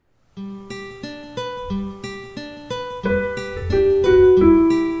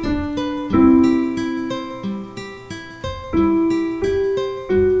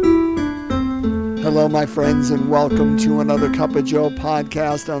Hello, my friends, and welcome to another Cup of Joe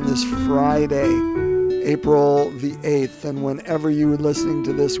podcast on this Friday, April the 8th. And whenever you are listening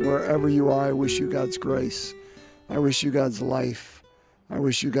to this, wherever you are, I wish you God's grace. I wish you God's life. I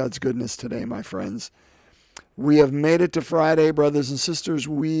wish you God's goodness today, my friends. We have made it to Friday, brothers and sisters.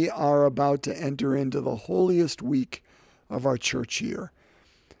 We are about to enter into the holiest week of our church year.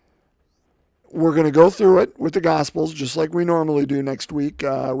 We're going to go through it with the Gospels, just like we normally do next week,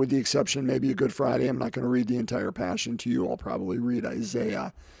 with the exception maybe a Good Friday. I'm not going to read the entire Passion to you. I'll probably read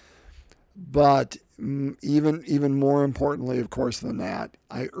Isaiah. But even more importantly, of course, than that,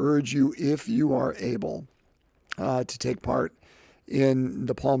 I urge you, if you are able, to take part in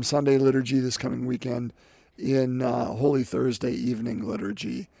the Palm Sunday liturgy this coming weekend, in Holy Thursday evening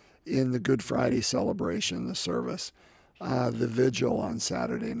liturgy, in the Good Friday celebration, the service, the vigil on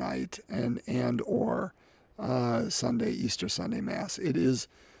Saturday night, and or Easter Sunday Mass. It is,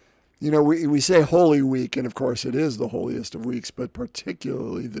 we say Holy Week, and of course it is the holiest of weeks, but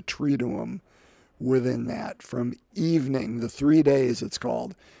particularly the Triduum within that, from evening, the 3 days it's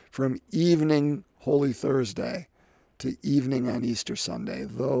called, from evening Holy Thursday to evening on Easter Sunday.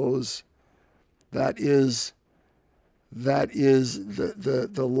 That is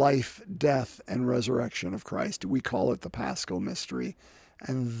the life, death, and resurrection of Christ. We call it the Paschal Mystery.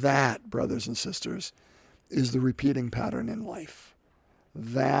 And that, brothers and sisters, is the repeating pattern in life.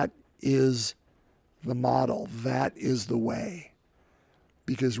 That is the model. That is the way.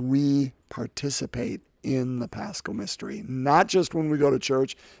 Because we participate in the Paschal Mystery. Not just when we go to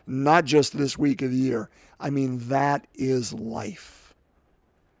church, not just this week of the year. I mean, that is life.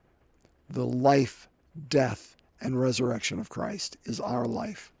 The life, death, and resurrection of Christ is our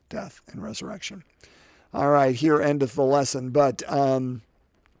life, death, and resurrection. All right, here endeth the lesson. But,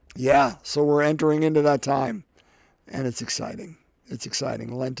 so we're entering into that time, and it's exciting. It's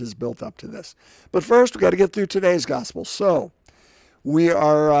exciting. Lent is built up to this. But first, we've got to get through today's gospel. So we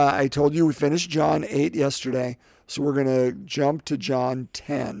are, I told you we finished John 8 yesterday, so we're going to jump to John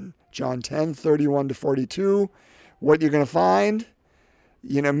 10. John 10, 31 to 42. What you're going to find?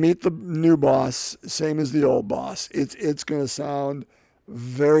 Meet the new boss, same as the old boss. It's going to sound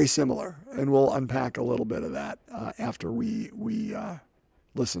very similar, and we'll unpack a little bit of that after we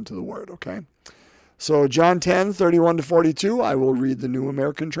listen to the word, okay? So John 10, 31 to 42, I will read the New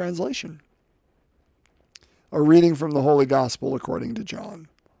American Translation. A reading from the Holy Gospel according to John.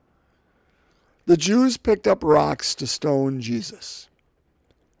 The Jews picked up rocks to stone Jesus.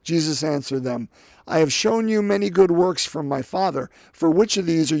 Jesus answered them, I have shown you many good works from my Father. For which of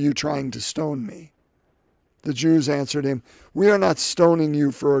these are you trying to stone me? The Jews answered him, We are not stoning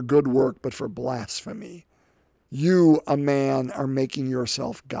you for a good work, but for blasphemy. You, a man, are making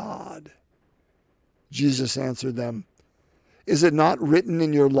yourself God. Jesus answered them, Is it not written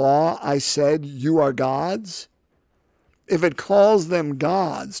in your law, I said, you are gods? If it calls them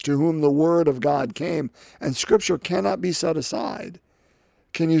gods to whom the word of God came, and Scripture cannot be set aside,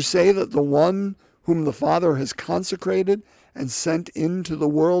 can you say that the one whom the Father has consecrated and sent into the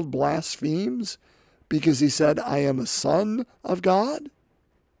world blasphemes because he said, I am a son of God?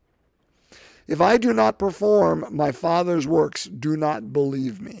 If I do not perform my Father's works, do not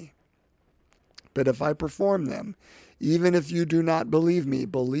believe me. But if I perform them, even if you do not believe me,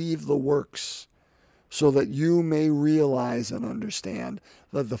 believe the works, so that you may realize and understand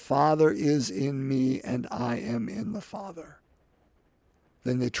that the Father is in me and I am in the Father.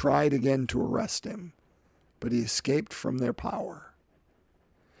 Then they tried again to arrest him, but he escaped from their power.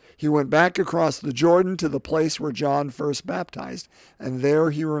 He went back across the Jordan to the place where John first baptized, and there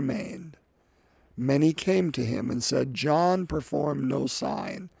he remained. Many came to him and said, John performed no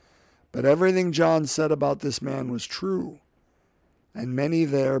sign, but everything John said about this man was true, and many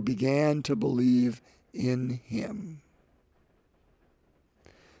there began to believe in him.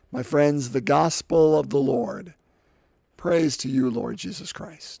 My friends, the gospel of the Lord. Praise to you, Lord Jesus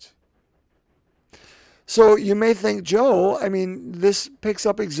Christ. So you may think, Joe, this picks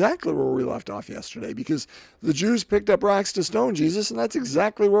up exactly where we left off yesterday, because the Jews picked up rocks to stone Jesus, and that's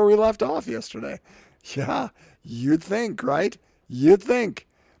exactly where we left off yesterday. Yeah, you'd think, right? You'd think.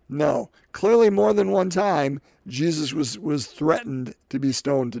 No, clearly more than one time, Jesus was threatened to be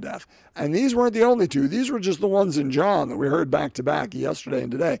stoned to death. And these weren't the only two. These were just the ones in John that we heard back to back yesterday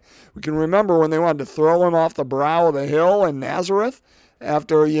and today. We can remember when they wanted to throw him off the brow of the hill in Nazareth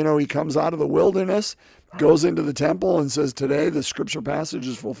after, he comes out of the wilderness, goes into the temple and says, today the scripture passage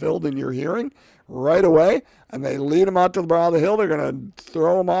is fulfilled in your hearing right away. And they lead him out to the brow of the hill. They're going to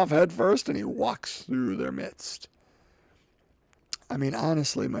throw him off head first, and he walks through their midst.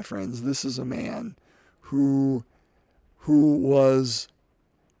 Honestly, my friends, this is a man who was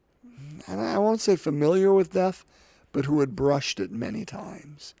and I won't say familiar with death, but who had brushed it many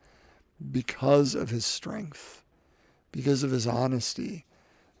times because of his strength, because of his honesty,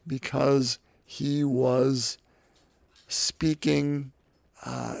 because he was speaking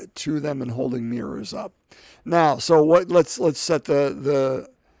to them and holding mirrors up. Now, so what? Let's set the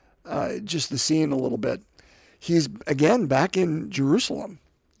just the scene a little bit. He's again back in Jerusalem,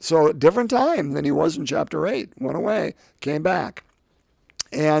 so a different time than he was in chapter 8. Went away, came back,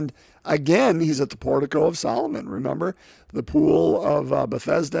 and again he's at the portico of Solomon. Remember the pool of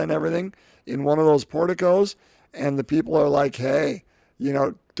Bethesda and everything in one of those porticos, and the people are like, "Hey,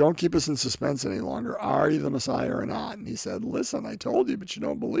 don't keep us in suspense any longer. Are you the Messiah or not?" And he said, "Listen, I told you, but you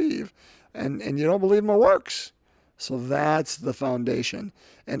don't believe, and you don't believe my works." So that's the foundation.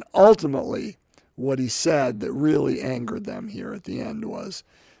 And ultimately, what he said that really angered them here at the end was,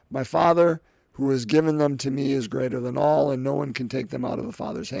 "My Father, who has given them to me, is greater than all, and no one can take them out of the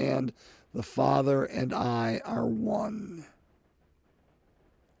Father's hand. The Father and I are one."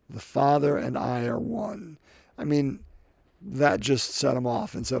 The Father and I are one. I mean, that just set him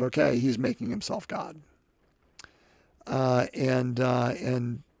off and said, okay, he's making himself God.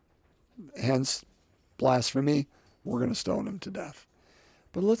 And hence, blasphemy, we're going to stone him to death.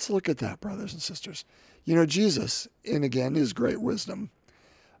 But let's look at that, brothers and sisters. Jesus, in again his great wisdom,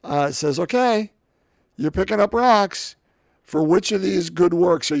 says, okay, you're picking up rocks. For which of these good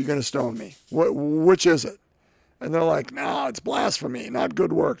works are you going to stone me? Which is it? And they're like, no, it's blasphemy, not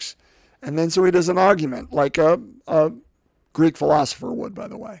good works. And then so he does an argument, like a Greek philosopher would, by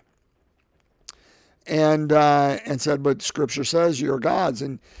the way. And said, but Scripture says you're gods.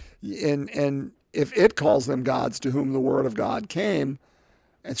 And if it calls them gods to whom the word of God came,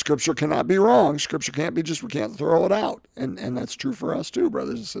 and Scripture cannot be wrong. Scripture can't be we can't throw it out. And that's true for us too,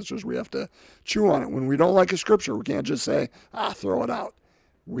 brothers and sisters. We have to chew on it. When we don't like a Scripture, we can't just say, throw it out.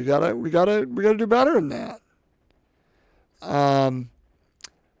 We gotta do better than that.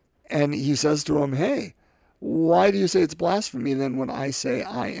 And he says to him, hey, why do you say it's blasphemy then when I say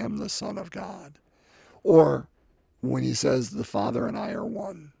I am the Son of God? Or when he says the Father and I are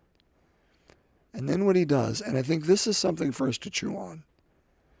one. And then what he does, and I think this is something for us to chew on,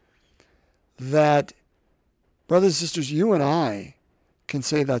 that, brothers and sisters, you and I can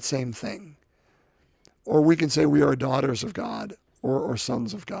say that same thing. Or we can say we are daughters of God or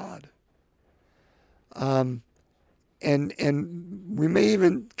sons of God. And we may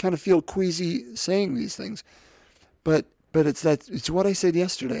even kind of feel queasy saying these things. But it's what I said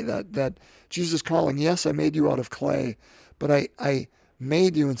yesterday, that Jesus calling, yes, I made you out of clay, but I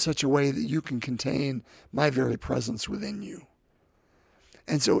made you in such a way that you can contain my very presence within you.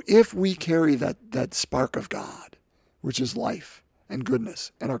 And so if we carry that spark of God, which is life and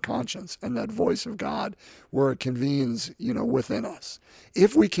goodness and our conscience and that voice of God where it convenes, within us,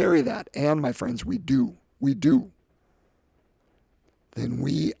 if we carry that, and my friends, we do, then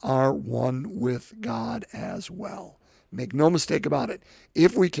we are one with God as well. Make no mistake about it.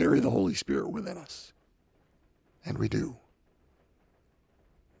 If we carry the Holy Spirit within us, and we do,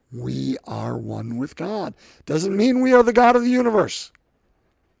 we are one with God. Doesn't mean we are the God of the universe.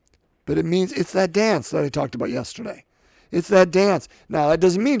 But it means it's that dance that I talked about yesterday. It's that dance. Now, that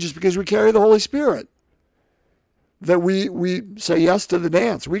doesn't mean just because we carry the Holy Spirit that we say yes to the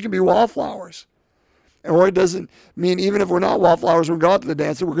dance. We can be wallflowers. Or it doesn't mean even if we're not wallflowers when we go out to the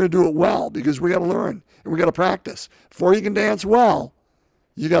dance that we're going to do it well, because we got to learn and we got to practice. Before you can dance well,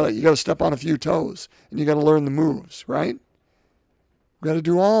 you got to step on a few toes and you got to learn the moves, right? We got to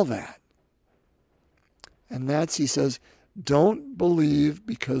do all that. And he says, don't believe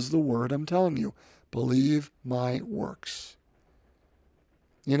because the word I'm telling you. Believe my works.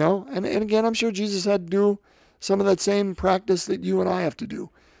 And again, I'm sure Jesus had to do some of that same practice that you and I have to do.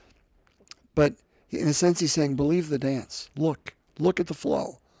 But in a sense, he's saying, believe the dance. Look at the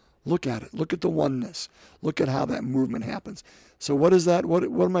flow. Look at it. Look at the oneness. Look at how that movement happens. So what is that? What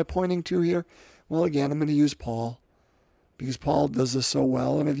am I pointing to here? Well, again, I'm going to use Paul, because Paul does this so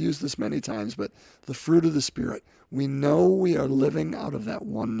well, and I've used this many times, but the fruit of the Spirit. We know we are living out of that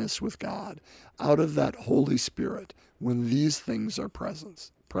oneness with God, out of that Holy Spirit, when these things are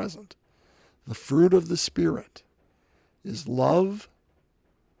present. The fruit of the Spirit is love.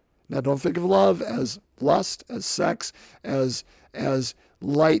 Now, don't think of love as lust, as sex, as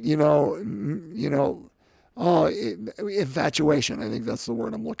light, infatuation. I think that's the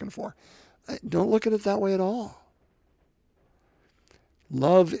word I'm looking for. Don't look at it that way at all.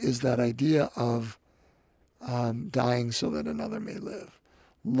 Love is that idea of dying so that another may live.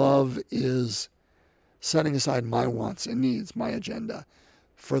 Love is setting aside my wants and needs, my agenda,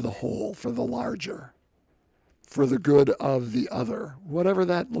 for the whole, for the larger, for the good of the other, whatever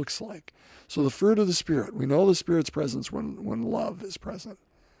that looks like. So the fruit of the Spirit, we know the Spirit's presence when love is present.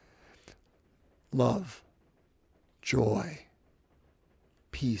 Love, joy,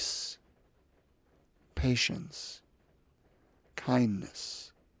 peace, patience,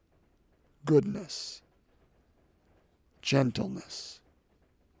 kindness, goodness, gentleness,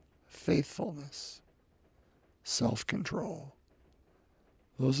 faithfulness, self-control.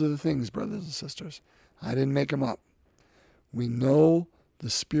 Those are the things, brothers and sisters. I didn't make them up. We know the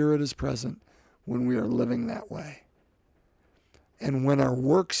Spirit is present when we are living that way. And when our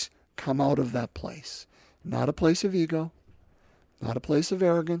works come out of that place, not a place of ego, not a place of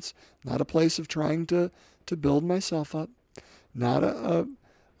arrogance, not a place of trying to build myself up, not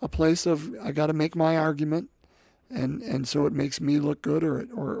a place of I got to make my argument, and so it makes me look good,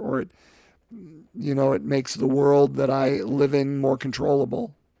 or it it makes the world that I live in more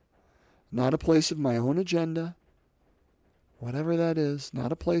controllable. Not a place of my own agenda, whatever that is.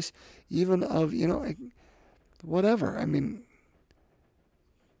 Not a place even of whatever. I mean,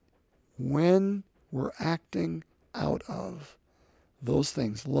 when we're acting out of those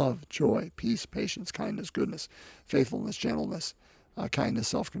things, love, joy, peace, patience, kindness, goodness, faithfulness, gentleness, kindness,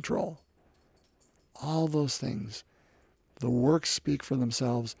 self-control, all those things, the works speak for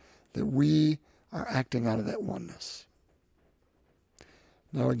themselves that we are acting out of that oneness.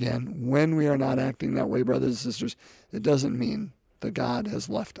 Now again, when we are not acting that way, brothers and sisters, it doesn't mean that God has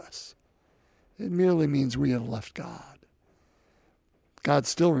left us. It merely means we have left God. God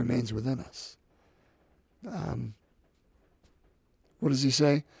still remains within us. What does he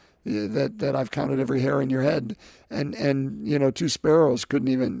say? That I've counted every hair in your head, and 2 sparrows couldn't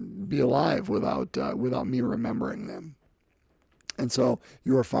even be alive without me remembering them. And so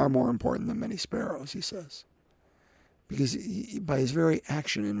you are far more important than many sparrows, he says, because by his very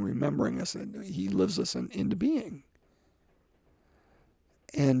action in remembering us, he lives us into being.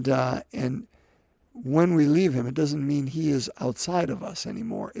 And when we leave him, it doesn't mean he is outside of us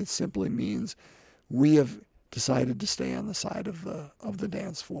anymore. It simply means we have decided to stay on the side of the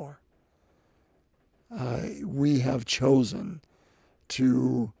dance floor. We have chosen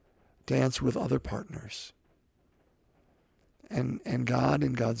to dance with other partners. And God,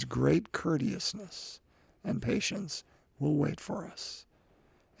 in God's great courteousness and patience, will wait for us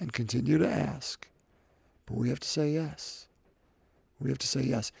and continue to ask. But we have to say yes. We have to say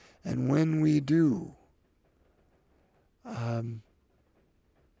yes. And when we do,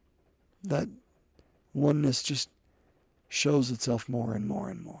 that oneness just shows itself more and more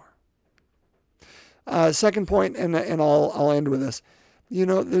and more. Second point, and I'll end with this.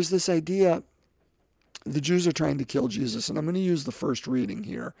 There's this idea, the Jews are trying to kill Jesus, and I'm going to use the first reading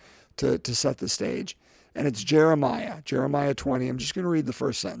here to set the stage. And it's Jeremiah 20. I'm just going to read the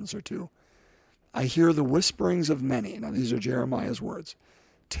first sentence or two. I hear the whisperings of many. Now, these are Jeremiah's words.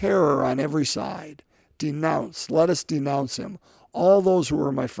 Terror on every side. Denounce. Let us denounce him. All those who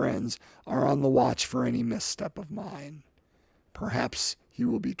are my friends are on the watch for any misstep of mine. Perhaps he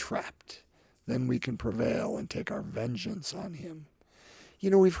will be trapped. Then we can prevail and take our vengeance on him.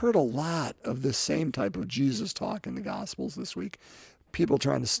 We've heard a lot of this same type of Jesus talk in the Gospels this week. People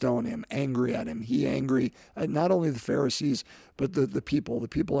trying to stone him, angry at him. He angry at not only the Pharisees, but the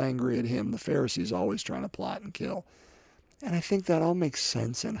people angry at him. The Pharisees always trying to plot and kill. And I think that all makes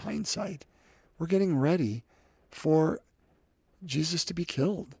sense in hindsight. We're getting ready for Jesus to be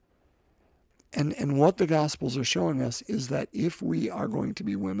killed. And what the Gospels are showing us is that if we are going to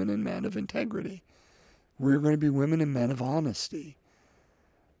be women and men of integrity, we're going to be women and men of honesty,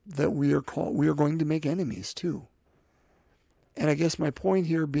 that we are going to make enemies too. And I guess my point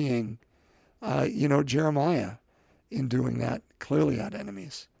here being, Jeremiah, in doing that, clearly had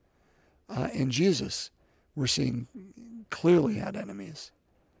enemies. And Jesus, we're seeing, clearly had enemies.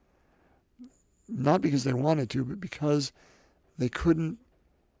 Not because they wanted to, but because they couldn't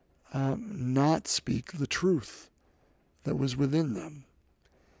not speak the truth that was within them.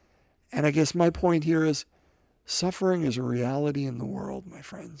 And I guess my point here is, suffering is a reality in the world, my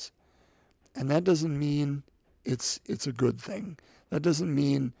friends. And that doesn't mean it's a good thing. That doesn't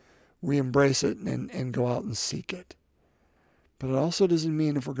mean we embrace it and go out and seek it. But it also doesn't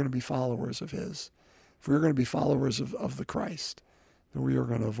mean if we're going to be followers of his, if we're going to be followers of the Christ, that we are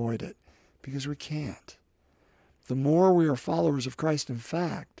going to avoid it. Because we can't. The more we are followers of Christ, in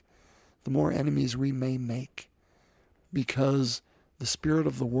fact, the more enemies we may make. Because the spirit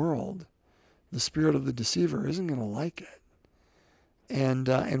of the world, the spirit of the deceiver, isn't going to like it. And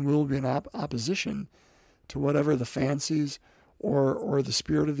we'll be in opposition to whatever the fancies or the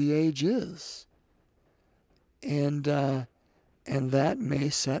spirit of the age is. And that may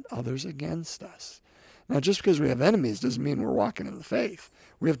set others against us. Now, just because we have enemies doesn't mean we're walking in the faith.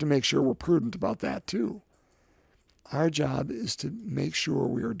 We have to make sure we're prudent about that too. Our job is to make sure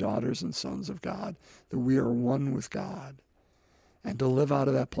we are daughters and sons of God, that we are one with God, and to live out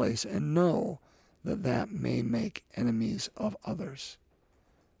of that place and know that that may make enemies of others.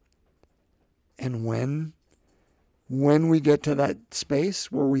 And when we get to that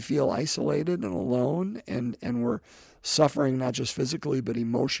space where we feel isolated and alone and we're suffering not just physically but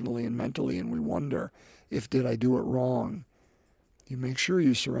emotionally and mentally, and we wonder, if did I do it wrong? You make sure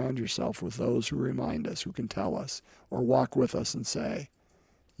you surround yourself with those who remind us, who can tell us, or walk with us and say,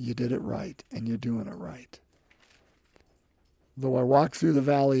 you did it right and you're doing it right. Though I walk through the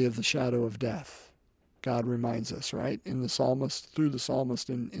valley of the shadow of death, God reminds us, right? Through the psalmist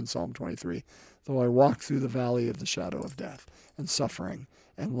in Psalm 23, though I walk through the valley of the shadow of death and suffering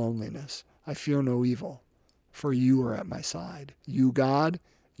and loneliness, I fear no evil, for you are at my side. You, God,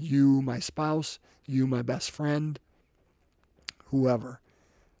 you, my spouse, you, my best friend, whoever.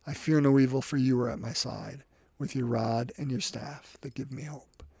 I fear no evil, for you are at my side with your rod and your staff that give me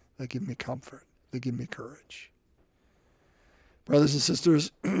hope, that give me comfort, that give me courage. Brothers and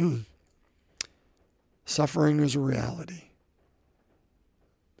sisters, suffering is a reality.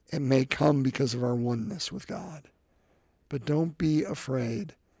 It may come because of our oneness with God. But don't be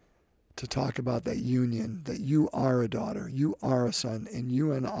afraid to talk about that union, that you are a daughter, you are a son, and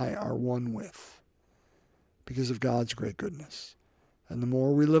you and I are one with, because of God's great goodness. And the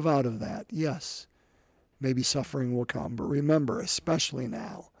more we live out of that, yes, maybe suffering will come. But remember, especially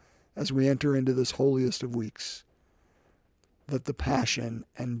now, as we enter into this holiest of weeks, that the passion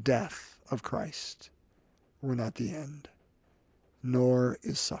and death of Christ were not the end, nor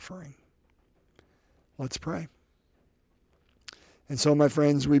is suffering. Let's pray. And so, my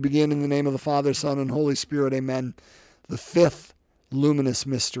friends, we begin in the name of the Father, Son, and Holy Spirit. Amen. The fifth luminous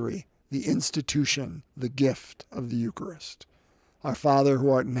mystery, the institution, the gift of the Eucharist. Our Father,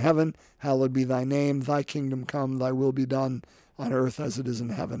 who art in heaven, hallowed be thy name. Thy kingdom come, thy will be done, on earth as it is in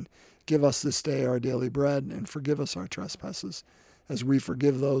heaven. Give us this day our daily bread, and forgive us our trespasses, as we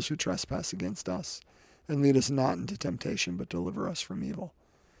forgive those who trespass against us. And lead us not into temptation, but deliver us from evil.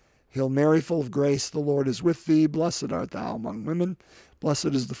 Hail Mary, full of grace, the Lord is with thee. Blessed art thou among women. Blessed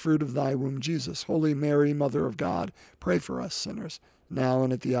is the fruit of thy womb, Jesus. Holy Mary, Mother of God, pray for us sinners, now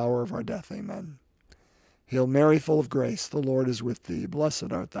and at the hour of our death. Amen. Hail Mary, full of grace, the Lord is with thee.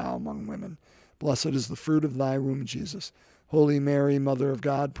 Blessed art thou among women. Blessed is the fruit of thy womb, Jesus. Holy Mary, Mother of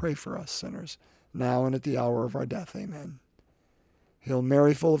God, pray for us sinners, now and at the hour of our death. Amen. Hail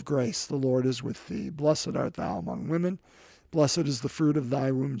Mary, full of grace, the Lord is with thee. Blessed art thou among women. Blessed is the fruit of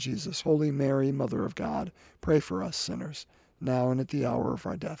thy womb, Jesus. Holy Mary, Mother of God, pray for us sinners, now and at the hour of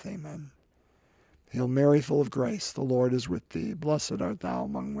our death. Amen. Hail Mary, full of grace, the Lord is with thee. Blessed art thou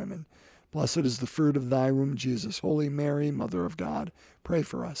among women. Blessed is the fruit of thy womb, Jesus. Holy Mary, Mother of God, pray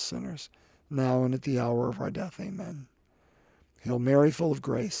for us sinners, now and at the hour of our death. Amen. Hail Mary, full of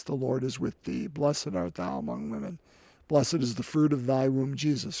grace, the Lord is with thee. Blessed art thou among women. Blessed is the fruit of thy womb,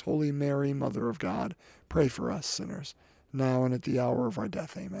 Jesus. Holy Mary, Mother of God, pray for us sinners, now and at the hour of our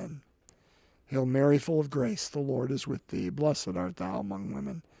death. Amen. Hail Mary, full of grace, the Lord is with thee. Blessed art thou among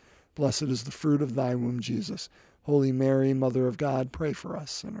women. Blessed is the fruit of thy womb, Jesus. Holy Mary, Mother of God, pray for us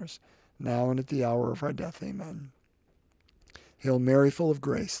sinners, now and at the hour of our death. Amen. Hail Mary, full of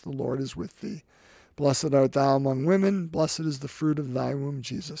grace, the Lord is with thee. Blessed art thou among women. Blessed is the fruit of thy womb,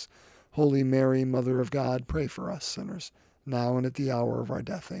 Jesus. Holy Mary, Mother of God, pray for us sinners, now and at the hour of our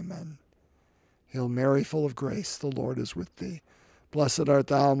death. Amen. Hail Mary, full of grace, the Lord is with thee. Blessed art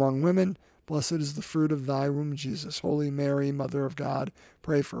thou among women. Blessed is the fruit of thy womb, Jesus. Holy Mary, Mother of God,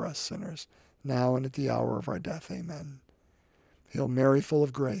 pray for us sinners, now and at the hour of our death. Amen. Hail Mary, full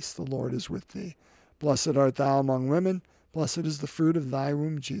of grace, the Lord is with thee. Blessed art thou among women. Blessed is the fruit of thy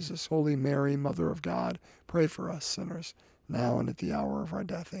womb, Jesus. Holy Mary, Mother of God, pray for us sinners, now and at the hour of our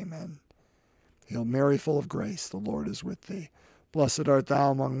death. Amen. Hail Mary, full of grace, the Lord is with thee. Blessed art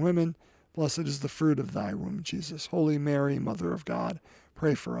thou among women. Blessed is the fruit of thy womb, Jesus. Holy Mary, Mother of God,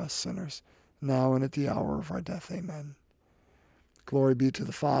 pray for us sinners, now and at the hour of our death. Amen. Glory be to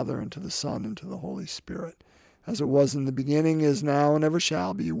the Father, and to the Son, and to the Holy Spirit, as it was in the beginning, is now, and ever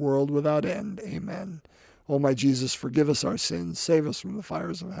shall be, world without end. Amen. O my Jesus, forgive us our sins, save us from the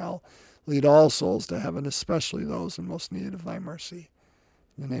fires of hell, lead all souls to heaven, especially those in most need of thy mercy.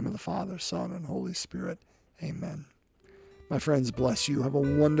 In the name of the Father, Son, and Holy Spirit. Amen. My friends, bless you. Have a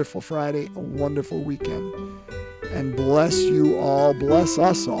wonderful Friday, a wonderful weekend. And bless you all, bless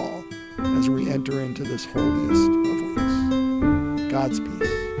us all, as we enter into this holiest of weeks. God's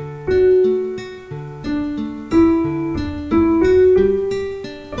peace.